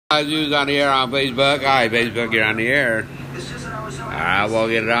Who's on the air on Facebook? Hi, Facebook, you're on the air. We'll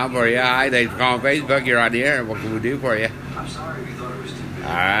get it on for you. Hi, thanks for calling Facebook. You're on the air. What can we do for you? I'm sorry we thought it was too busy.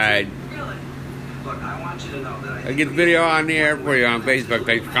 All right. Really? Look, I want you to know that I'll get the video on the air for you on Facebook.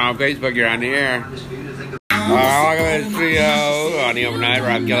 Thanks for calling Facebook. You're on the air. Welcome to the studio on the overnight.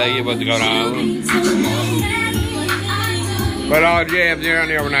 Rob Kelly, what's going on? But all jams here on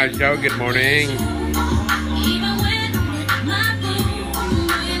the overnight show. Good morning.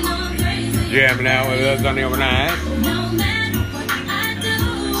 Jamming out with us on the overnight.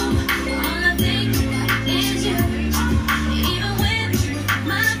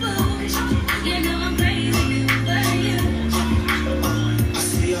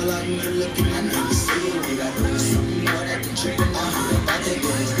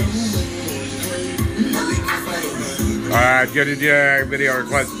 Alright, good to do our video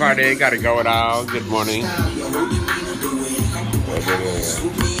request party. Got it going on. Good morning.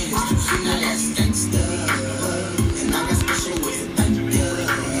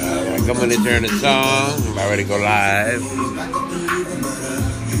 Coming to turn the song. I'm about ready to go live.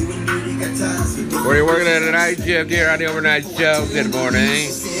 Where you working at the night shift here on the overnight show? Good morning.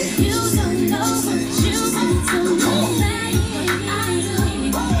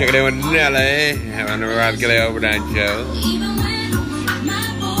 Check it out with Nelly on the Rob Kelly overnight show.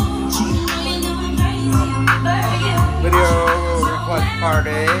 Video request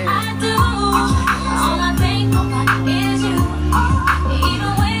party.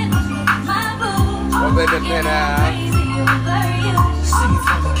 We'll be the pin out.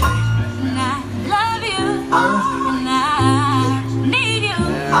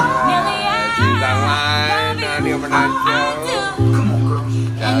 She's online on the overnight show.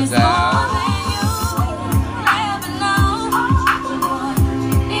 Shout out.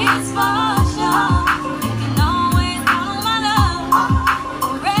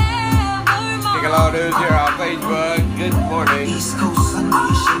 Hello, dudes here on Facebook. Good morning.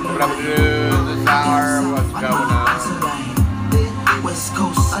 What up, dudes? This hour, what's going on? West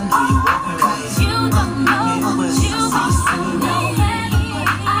Coast, I know you walking right. You don't know what you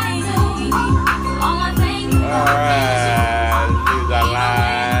alright, dudes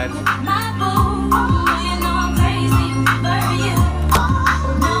online.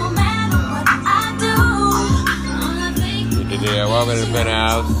 Yeah, welcome to the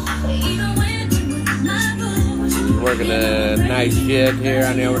penthouse. Working the night shift here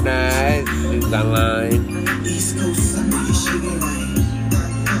on the overnight. She's online.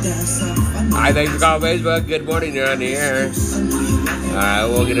 Hi, thanks for calling Facebook. Good morning, you're on the air. Alright,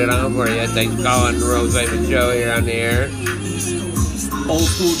 we'll get it on for you. Thanks for calling the Rose Famous Show here on the air. Old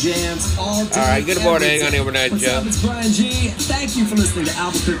school jams all day. Alright, good morning on the overnight show. What's up, it's Brian G. Thank you for listening to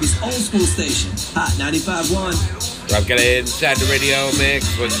Albuquerque's old school station, Hot 95.1. Rob Kelly inside the radio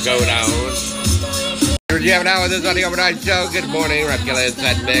mix. What's going on? We're jamming out with us on the overnight show. Good morning, Rob Kelly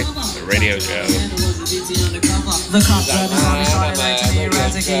inside the mix, the radio show. The cop grabbed his arm, started right to me,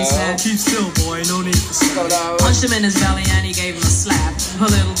 erratically said, Keep still, boy, no need for sleep. punched him in his belly and he gave him a slap.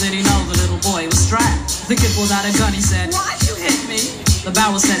 But little did he know the little boy was strapped. The kid pulled out a gun, he said, why'd you hit me? The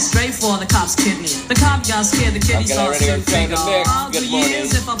barrel set straight for the cop's kidney. The cop got scared, the kid he saw two figure. I'll do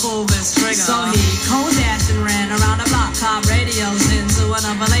years if I pull this trigger. So he cold dashed and ran around the block. Cop radios into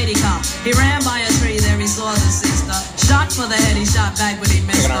another lady cop. He ran by a tree, there he saw his sister. Shot for the head, he shot back, but he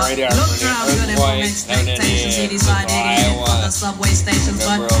missed her. Looked around good and from expectations. He decided to head for the subway stations,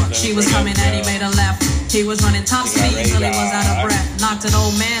 but she was coming and he made a left. He was running top speed till he was out of breath. Knocked an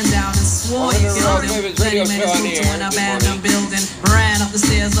old man down and swore he killed him. Then he made his move to an abandoned building. Ran up the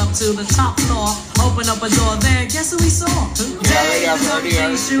stairs up to the top floor. Opened up a door there, guess who he saw? Dave, the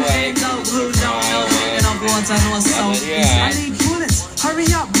dope shooting dope. Who don't know? Picking up water nor soap. I need bullets, hurry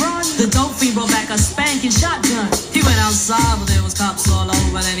up, run. The dope fiend brought back a spanking shotgun. He went outside, but there was cops all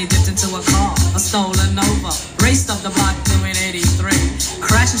over. Then he dipped into a car, a stolen Nova. Raced up the block doing 83.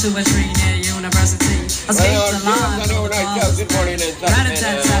 Crashed into a tree near University. Escaped alive.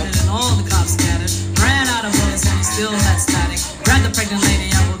 Rat-a-tat-tatted and all the cops scattered. Ran out of bullets and he still had static. Grabbed the pregnant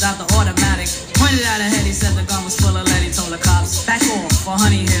lady and pulled out the automatic. Pointed at her head, he said the gun was full of lead. He told the cops, back off, for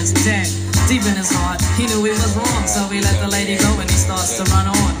honey here's dead. Deep in his heart, he knew he was wrong. So he let the lady go and he starts to run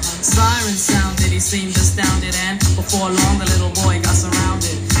on. Sirens sounded, he seemed astounded. And before long the little boy got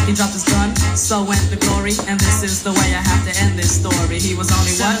surrounded. He dropped his gun, so went the glory. And this is the way I have to end this story. He was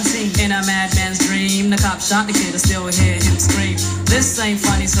only 17 in a madman's dream. The cop shot the kid, I still hear him scream. This ain't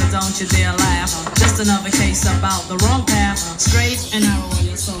funny, so don't you dare laugh. Just another case about the wrong path. Straight and narrow on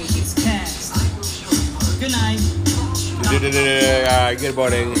your soul gets cast. Good night. Good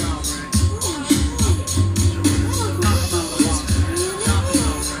morning.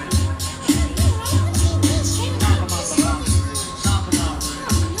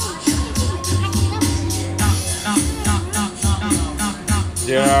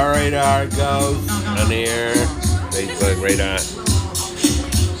 our radar goes on the air. Facebook radar.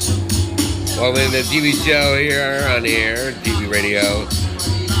 Welcome to the TV show here on the air. TV radio.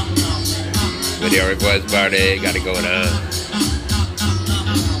 Video request party. Got it going on.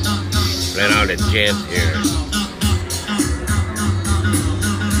 Playing all the jams here.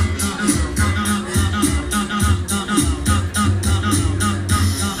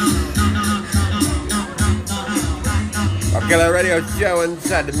 Okay, the radio show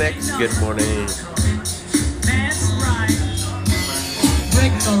inside the mix. Good morning. That's right.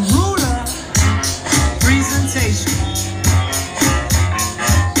 Break the ruler. Presentation.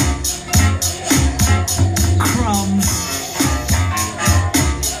 Crumbs.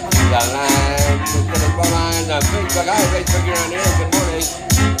 The line. Let's get the phone line. Facebook. Hi, Facebook. You're on here. Good morning.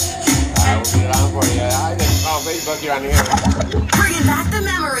 We'll get it on for you. Hi, Facebook. You're on here. Bringing back the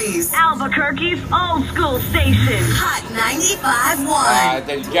memories. Albuquerque's old school station. Hot 95.1.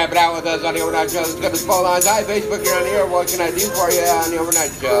 Thanks for camping out with us on the Overnight Show. Let's get the phone lines. Hi, Facebook. You're on here. What can I do for you on the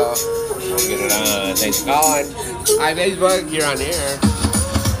Overnight Show? We'll get it on. Thanks for calling. Hi, Facebook. You're on here.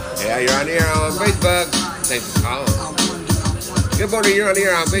 Yeah, you're on here on Facebook. Thanks for calling. Good morning. You're on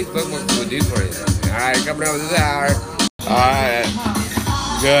here on Facebook. What can we do for you? All right, coming over this hour. All right.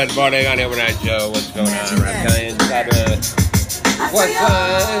 Good morning on the Overnight Show. What's going on? Right, Kelly inside the West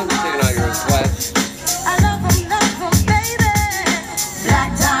Side. Taking all your requests.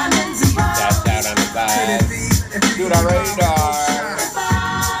 That's out on the side. Dude, our radar.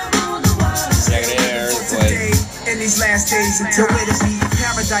 Check it here. In these last days until it is me,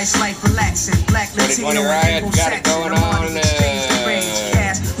 paradise life relaxing. Black Latino riot, got it going on.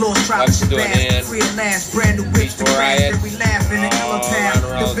 Lost tribes bad, free at last, brand new whips, the grass that we laugh in the helipad,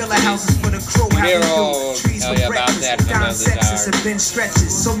 the villa houses for the crew, how we do, trees for breakfast, down sexes have been stretches,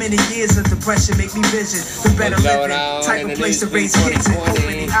 so many years of depression make me vision, the better living, type of place to raise kids and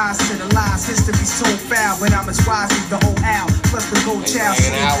open the eyes to the lies, history's so foul, but I'm as wise as the old owl, plus the gold child,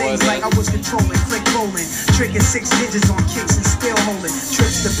 seeing things like I was controlling, click rolling, tricking 6 digits on kicks and still holding,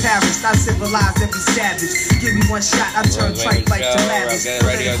 trips to Paris, I civilized every savage, give me one shot, I turn trite life to lavish,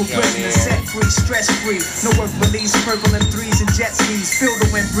 political prisoner, set free, stress free, no work release, purple M3s and jet skis, feel the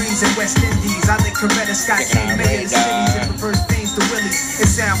wind breeze in West Indies, I think Coretta Scott King made the cities and reverse things to Willies, it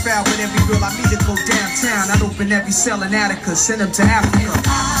sound foul, but every girl I meet to go downtown, I'd open every cell in Attica, send them to Africa,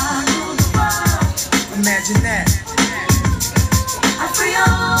 imagine that, I free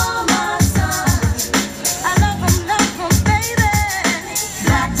all my sons. I love them, baby.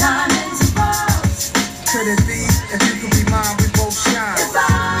 Black diamonds and pearls. could it be, if you could be mine, we both shine, If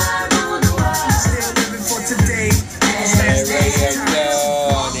I rule the world, still living for today, these last days of time.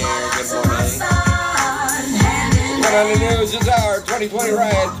 Good morning. What on the news this hour? 2020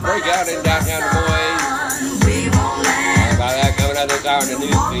 riots break out in downtown Des Moines. we won't land. About that coming out this hour in the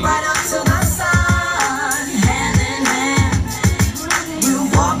news Walk feed. right up to the sun, hand in hand. We'll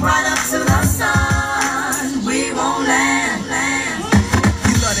walk right up to the sun. We won't land.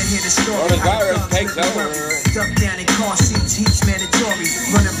 You love to hear the story. Well, the how virus thugs takes live the over. world. Duck down in car seats, heat's mandatory.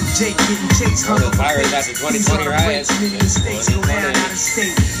 Running from Jake, getting chased. Well, the hung up virus a after face. 2020 These are the riots. breaks, many mistakes go down out of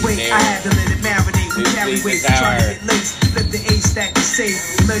state. Wait, I had to let it marinate. We News carry feed weights, this trying to hour. get laced. Flip the A stack to safe.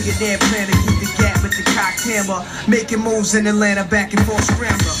 Millionaire plan to keep the gap with the cock hammer. Making moves in Atlanta, back and forth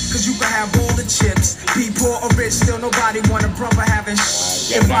scrambler. Cause you can have all the chips. Be poor or rich, still nobody want a brother having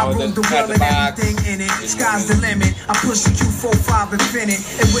shit. Get If I down with ruled the this world and box. everything in it, sky's the limit. I push the Q45 infinite.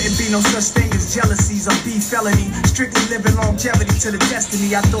 It wouldn't be no such thing as jealousies or beef felony. Strictly living longevity to the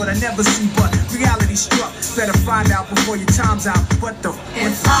destiny I thought I'd never see, but reality struck. Better find out before your time's out. What the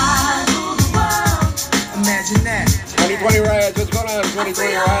If I rule the world, imagine that. 2020 riots. What's going on?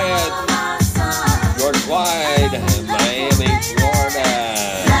 2020 riots. my son. George Floyd, Miami, Florida.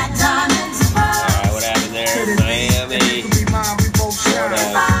 Black diamonds and pearls. What happened there? Could it be? Miami, If you could be mine, we both Florida.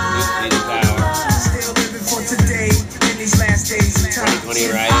 shine. News feed this hour. Still living for today in these last days of time.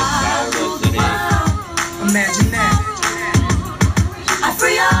 2020 riots. Salvador City. Imagine that. I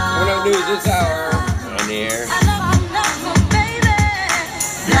free all. What on news this hour? On the air. I love them, baby.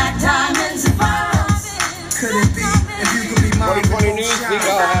 Black diamonds and pearls. Could it be? If you could be mine, we 2020 both news feed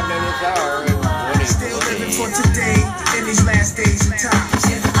all shine. happening this hour. Still living for today in these last days of time.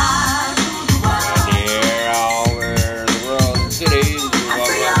 If I rule the world, On the air all over the world and cities.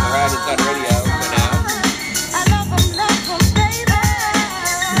 Welcome to Ride Inside Radio. Been out. I love them, baby.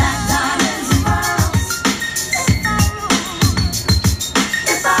 Black diamonds and pearls.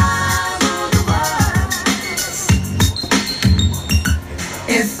 If I rule the world,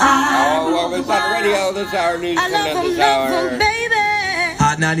 if I Oh, welcome inside the radio this hour. News I coming up love this them, hour. baby. Hot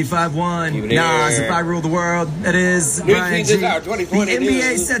Hot 95.1. Nas, If I Rule the World. It is Brian G. The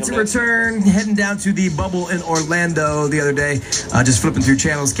NBA set to return. Heading down to the bubble in Orlando the other day. Just flipping through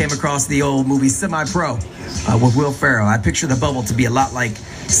channels, came across the old movie Semi-Pro with Will Ferrell. I picture the bubble to be a lot like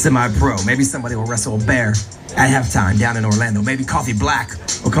Semi-Pro. Maybe somebody will wrestle a bear at halftime down in Orlando. Maybe Coffee Black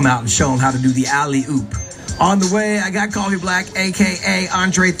will come out and show him how to do the alley-oop. On the way, I got Coffee Black, a.k.a.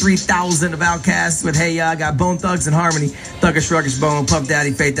 Andre 3000 of Outkast with Hey Ya. I got Bone Thugs and Harmony, Thuggish Ruggish Bone, Puff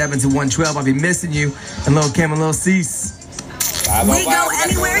Daddy, Faith Evans, and 112. I'll be missing you. And Lil Kim and Lil Cease. We go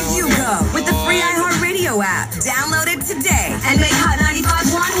anywhere you go with the free iHeartRadio app. Download it today and make Hot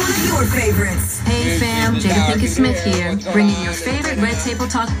 95.1 one of your favorites. Hey fam, Jada Pinkett Smith here, bringing your favorite Red Table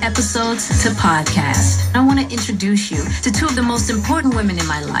Talk episodes to podcast. I want to introduce you to two of the most important women in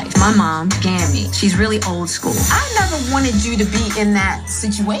my life. My mom, Gammy. She's really old school. I never wanted you to be in that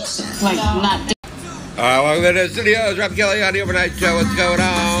situation. Like, not... welcome to the studio. Rob Kelly on the Overnight Show. What's going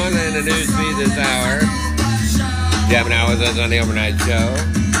on in the news feed this hour? Jamming out with us on the Overnight Show.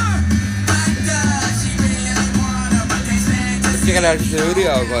 Let's check out our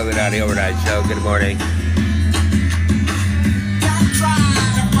studio equipment on the Overnight Show. Good morning.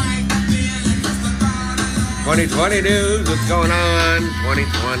 '2020 news. What's going on?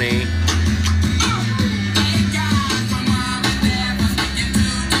 2020.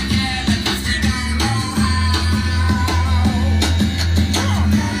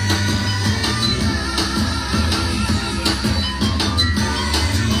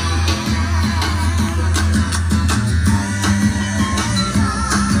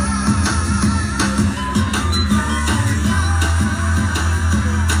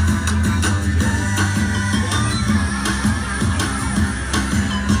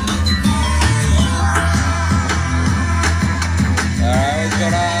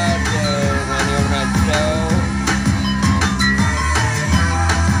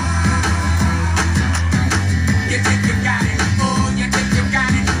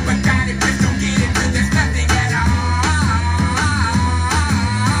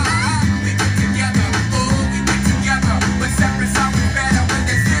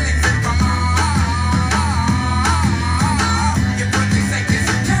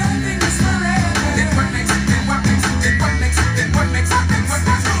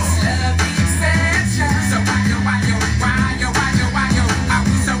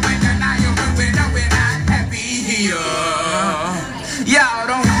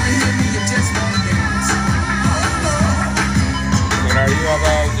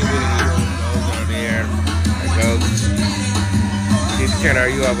 Check our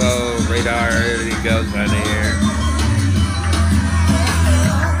UFO radar, everything goes on here.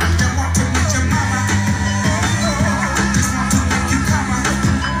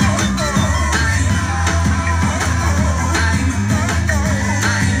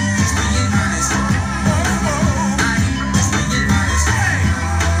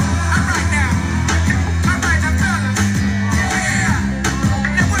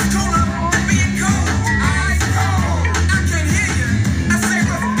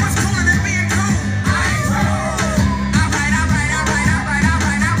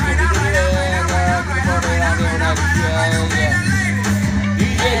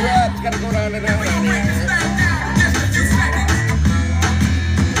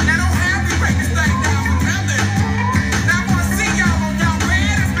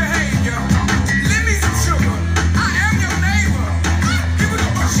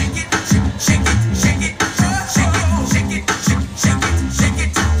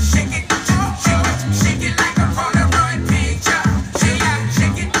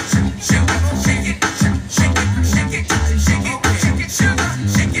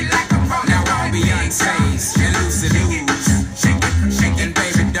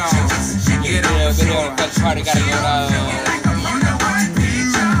 Party gotta go down.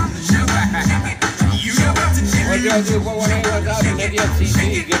 What y'all do? What one was out in India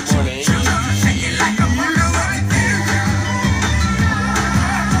TV? Good morning.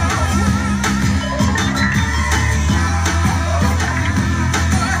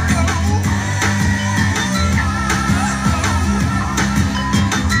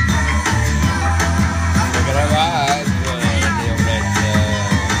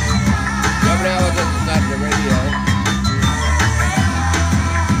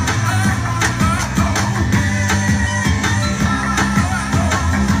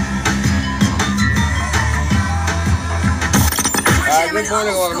 Good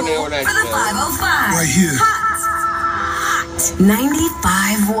morning, welcome to the Overnight Show. 505. Right here. Hot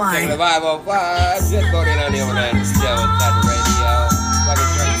 95.1. The 505. Good morning on the Overnight Show inside the radio.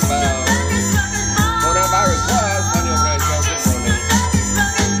 Fucking turn the phone. Coronavirus was on the Overnight Show. Good morning.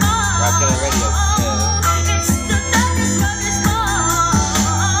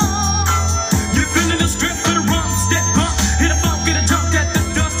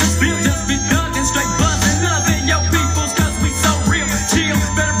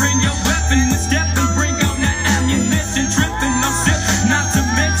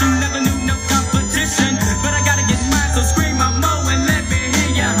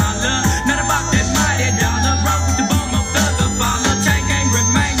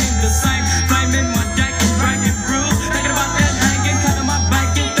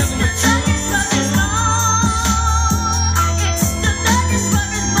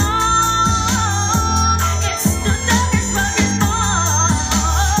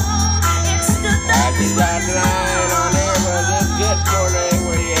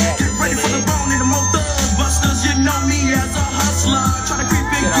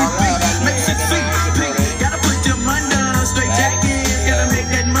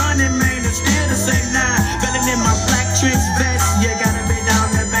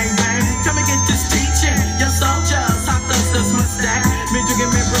 Me to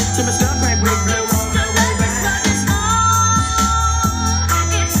give me broke to my stuff, I break blue all the way back.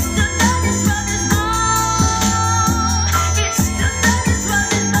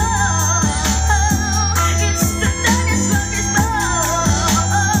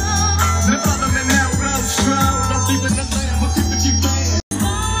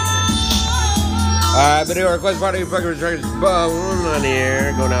 Alright, video request party, Buckers Records Bone on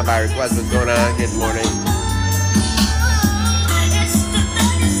here. Going out by request. What's going on? Good morning.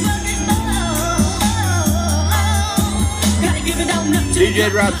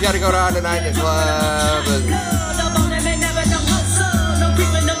 DJ Drop's got to go down tonight in the club.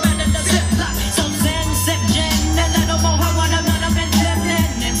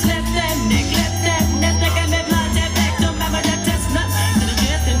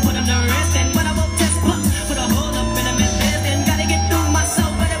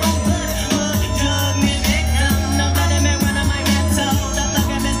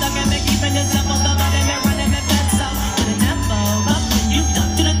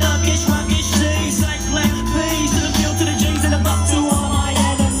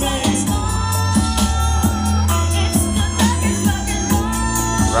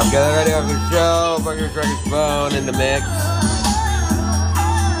 Get ready for the show. Buckers Records Bone in the mix.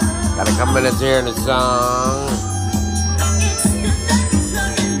 Got a couple minutes here in the song.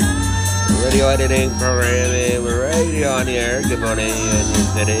 Radio editing, programming, we're radio on the air. Good morning,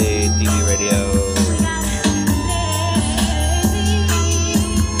 and today TV radio.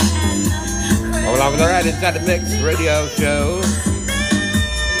 Along with the right inside the mix radio show.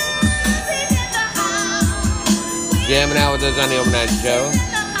 Jamming out with us on the overnight show.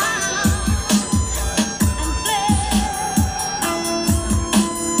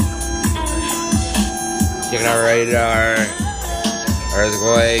 Checking out radar,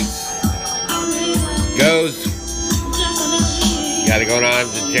 earthquakes, ghosts. Got it going on.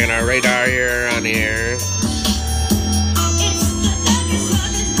 Just checking our radar here on the air.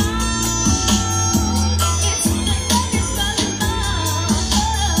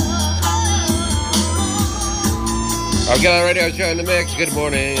 Our Killer Radio Show in the mix. Good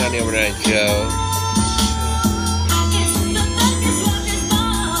morning on the overnight show.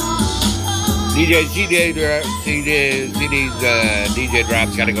 DJ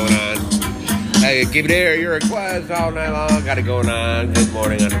Drops got it going on. Hey, keep it here. Your requests all night long. Got it going on. Good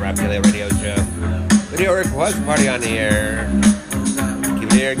morning on the Rap Killer Radio Show. Video request party on the air.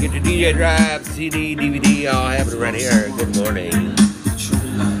 Keep it here. Get your DJ Drops, CD, DVD, all happening right here. Good morning.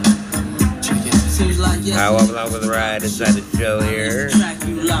 I walk along with the ride inside the show here.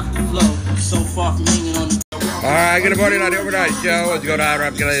 Alright, good morning on the overnight show. Let's go down.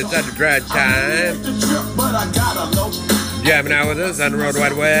 Rap Killer inside the drive time. Jamming out with us on the Road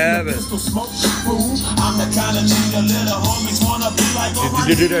Wide Web.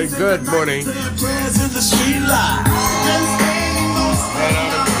 Good morning. And on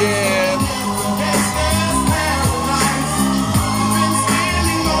the jam.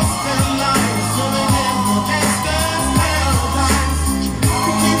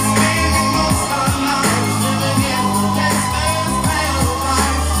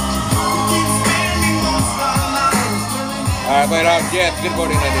 Alright, wait off, Jeff. Good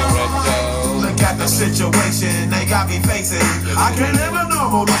morning, on the overnight show. Look at the situation they got me facing. I can't live a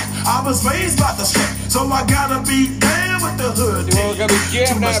normal life. I was raised by the street, so I gotta be down with the hood.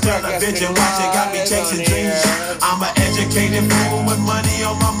 Too much television watching got me chasing dreams. I'm an educated fool with money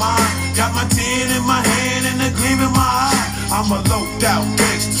on my mind. Got my tin in my hand and a gleam in my eye. I'm a loped out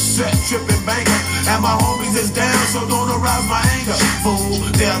gangster, set tripping banker, and my homies is down, so don't arouse my anger. Fool,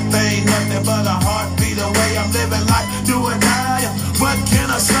 death ain't nothing but a heartbeat away. I'm living life, do or die. What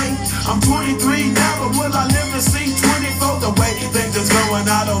can I say? I'm 23 now, but will I live to see 24? The way things is going,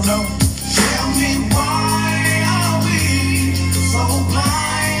 I don't know. Tell me why are we so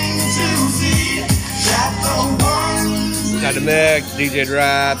blind to see that the one? Got the mix, DJ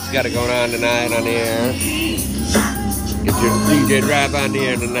Drops, got it going on tonight on the air. Get your DJ Drop on the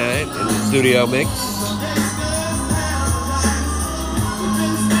air tonight in the studio mix.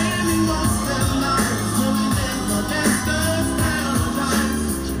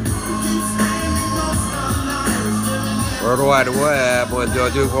 World Wide Web,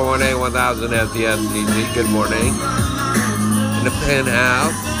 102-418-1000 STMCC. Good morning. In the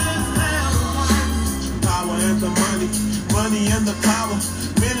penthouse. Power and the money and the power.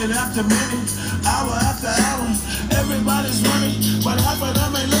 Minute after minute, hour after hour. Everybody's running, but half of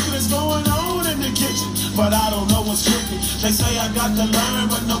them ain't looking what's going on in the kitchen. But I don't know what's cooking. They say I got to learn,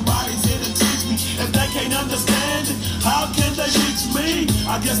 but nobody's here to teach me. If they can't understand it, how can they teach me?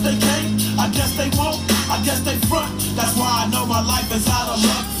 I guess they can't, I guess they won't. I guess they front. That's why I know my life is out of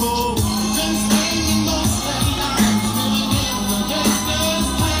luck, fool.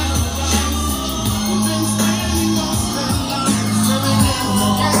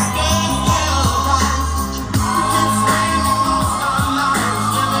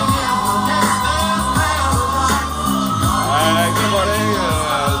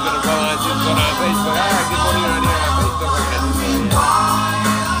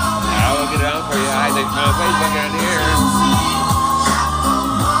 Facebook on here.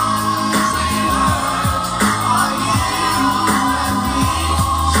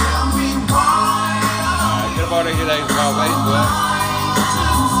 Good morning, good day, call Facebook.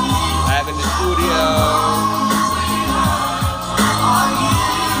 Live in the studio.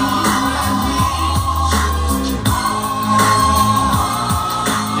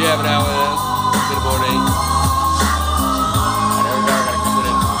 Yeah, but now good morning.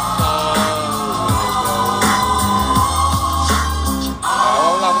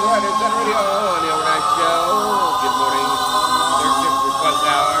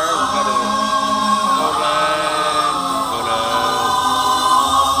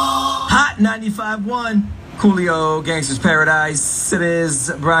 Hot 95.1, Coolio, Gangster's Paradise. It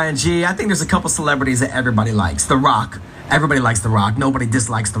is Brian G. I think there's a couple celebrities that everybody likes. The Rock. Everybody likes The Rock. Nobody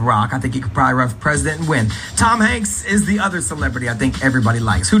dislikes The Rock. I think he could probably run for president and win. Tom Hanks is the other celebrity I think everybody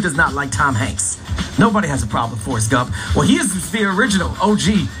likes. Who does not like Tom Hanks? Nobody has a problem with Forrest Gump. Well, he is the original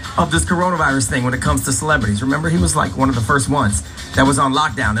OG of this coronavirus thing when it comes to celebrities. Remember, he was like one of the first ones that was on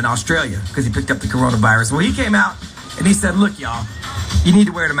lockdown in Australia because he picked up the coronavirus. Well, he came out and he said, look, y'all, you need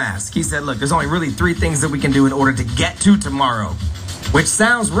to wear the mask. He said, look, there's only really 3 things that we can do in order to get to tomorrow, which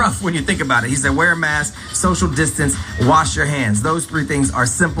sounds rough when you think about it. He said, wear a mask, social distance, wash your hands. Those 3 things are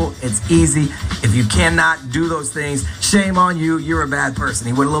simple. It's easy. If you cannot do those things, shame on you. You're a bad person.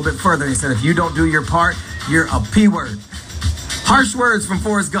 He went a little bit further. He said, if you don't do your part, you're a P-word. Harsh words from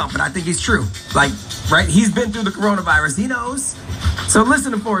Forrest Gump, but I think he's true. Like, right? He's been through the coronavirus. He knows. So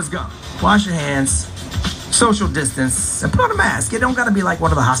listen to Forrest Gump. Wash your hands, social distance, and put on a mask. It don't got to be like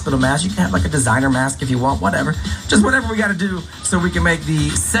one of the hospital masks. You can have like a designer mask if you want, whatever. Just whatever we got to do so we can make the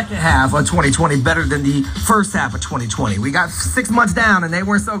second half of 2020 better than the first half of 2020. We got 6 months down and they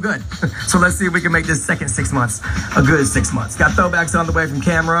weren't so good. So let's see if we can make this second 6 months a good 6 months. Got throwbacks on the way from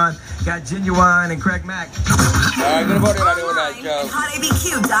Cameron. Got Genuine and Craig Mack. Good morning,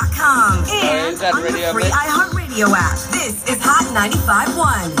 HotABQ.com and on the free iHeartRadio app. This is Hot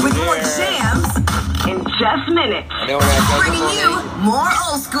 95.1 with more jams in just minutes. Bringing you more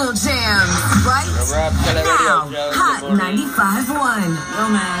old school jams right now. Hot 95.1. Yo,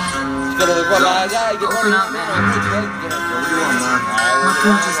 man. Open up, man. My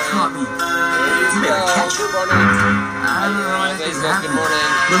phone just caught me. You better catch it. I don't know what is happening.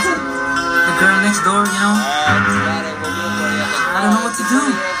 Listen, the girl next door, you know, I don't know what to do.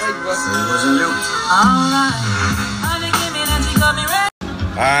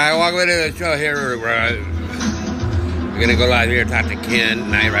 Alright, welcome to the show here. We're gonna go live here, talk to Ken,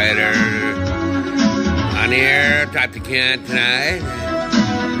 Night Rider. On here, talk to Ken tonight.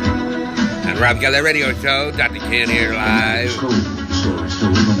 On Rob Kelly Radio Show, talk to Ken here live.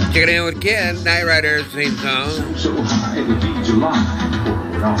 Check it in with Ken, Night Rider's theme song. So high it would be July.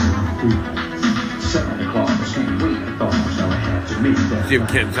 Santa Claus can't wait. I thought so I had to meet that. Jim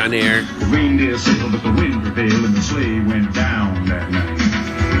Kent's on here. The reindeer sailed, but the wind prevailed, and the sleigh went down that night.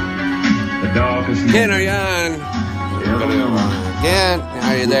 The darkest night. Ken, are you on? Ken,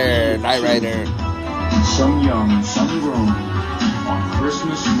 are you there? Night Rider. Some young, some grown, on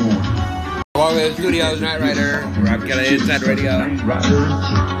Christmas morning. Welcome to the studios, Night Rider. Rob Kelly, Inside Radio.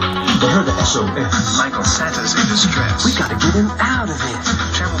 They heard the SOS. Michael, Santa's in distress. We gotta get him out of here.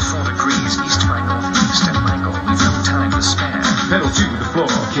 Channel 4 degrees east by northeast, and Michael, we've no time to spare. Pedal to the floor,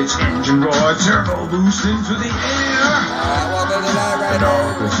 kids engine roar, turbo boost into the air. Welcome to Night Rider.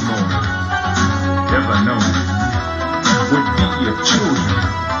 Darkest moment ever known would be of children,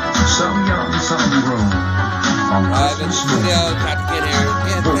 some young, some grown. On Live in the Christmas studio, morning, try to get here.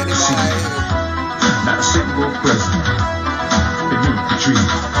 Ken, anybody? not a single present beneath the tree.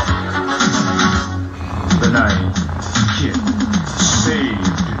 The night Kid saved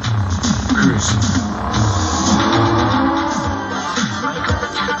Christmas. Michael,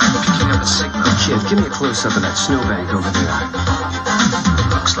 I'm picking up a signal. Kid, give me a close-up of that snowbank over there.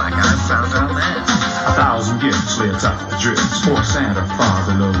 Looks like I found our man. 1,000 gifts lay atop the drifts for Santa far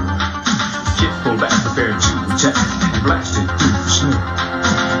below. Kid pulled back, prepared to attack, and blasted through the snow.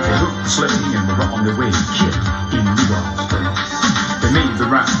 They hooked the sleigh and were on their way. Kid, he knew all his place. They made the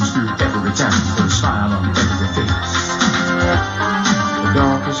rounds through every town, put a smile on every face. The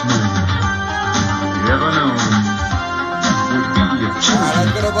darkest moment you ever On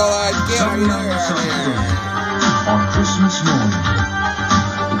Christmas morning,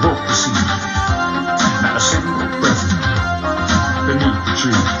 we woke to see not a single present beneath the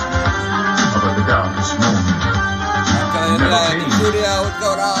tree. But the darkest moment never came.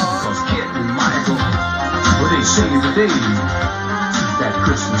 Because Kit and Michael, well, they saved the day that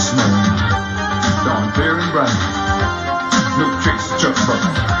Christmas morning. Dawn fair and bright, no tricks to Chuck Buck.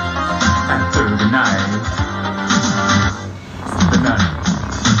 After the night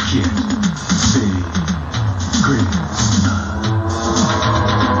Kit saved Christmas.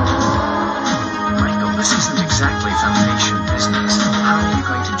 Michael, this isn't exactly foundation business. How are you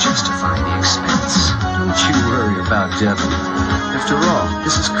going to justify the expense? Don't you worry about Devin. After all,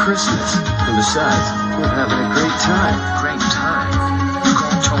 this is Christmas. And besides, we're having a great time. Great time? You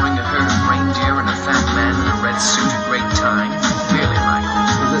call touring a herd of reindeer and a fat man in a red suit a great time? Really, Michael?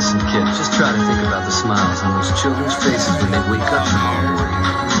 Well, listen, kid, just try to think about the smiles on those children's faces when they wake up tomorrow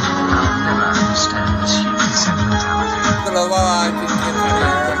morning. I'll never understand this human sentimentality.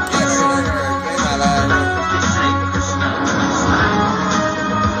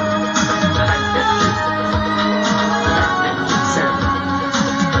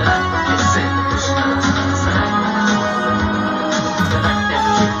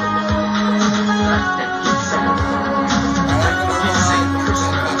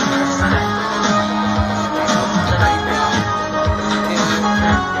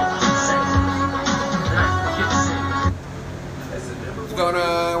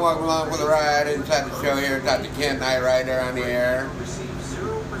 Welcome along for the ride inside the show here. Dr. Ken, Night Rider on the air.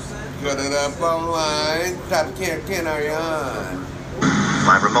 Got it up online. Dr. Ken, are you on?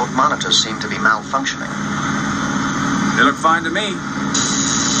 My remote monitors seem to be malfunctioning. They look fine to me.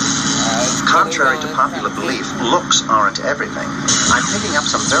 Contrary to popular belief, looks aren't everything. I'm picking up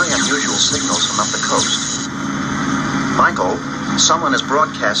some very unusual signals from up the coast. Michael, someone is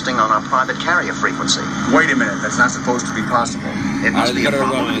broadcasting on our private carrier frequency. Wait a minute, that's not supposed to be possible. It must be a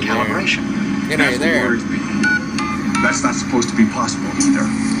problem in calibration. That's there. Worries me. That's not supposed to be possible either.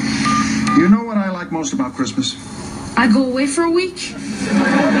 You know what I like most about Christmas? I go away for a week.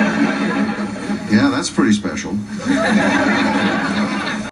 Yeah, that's pretty special.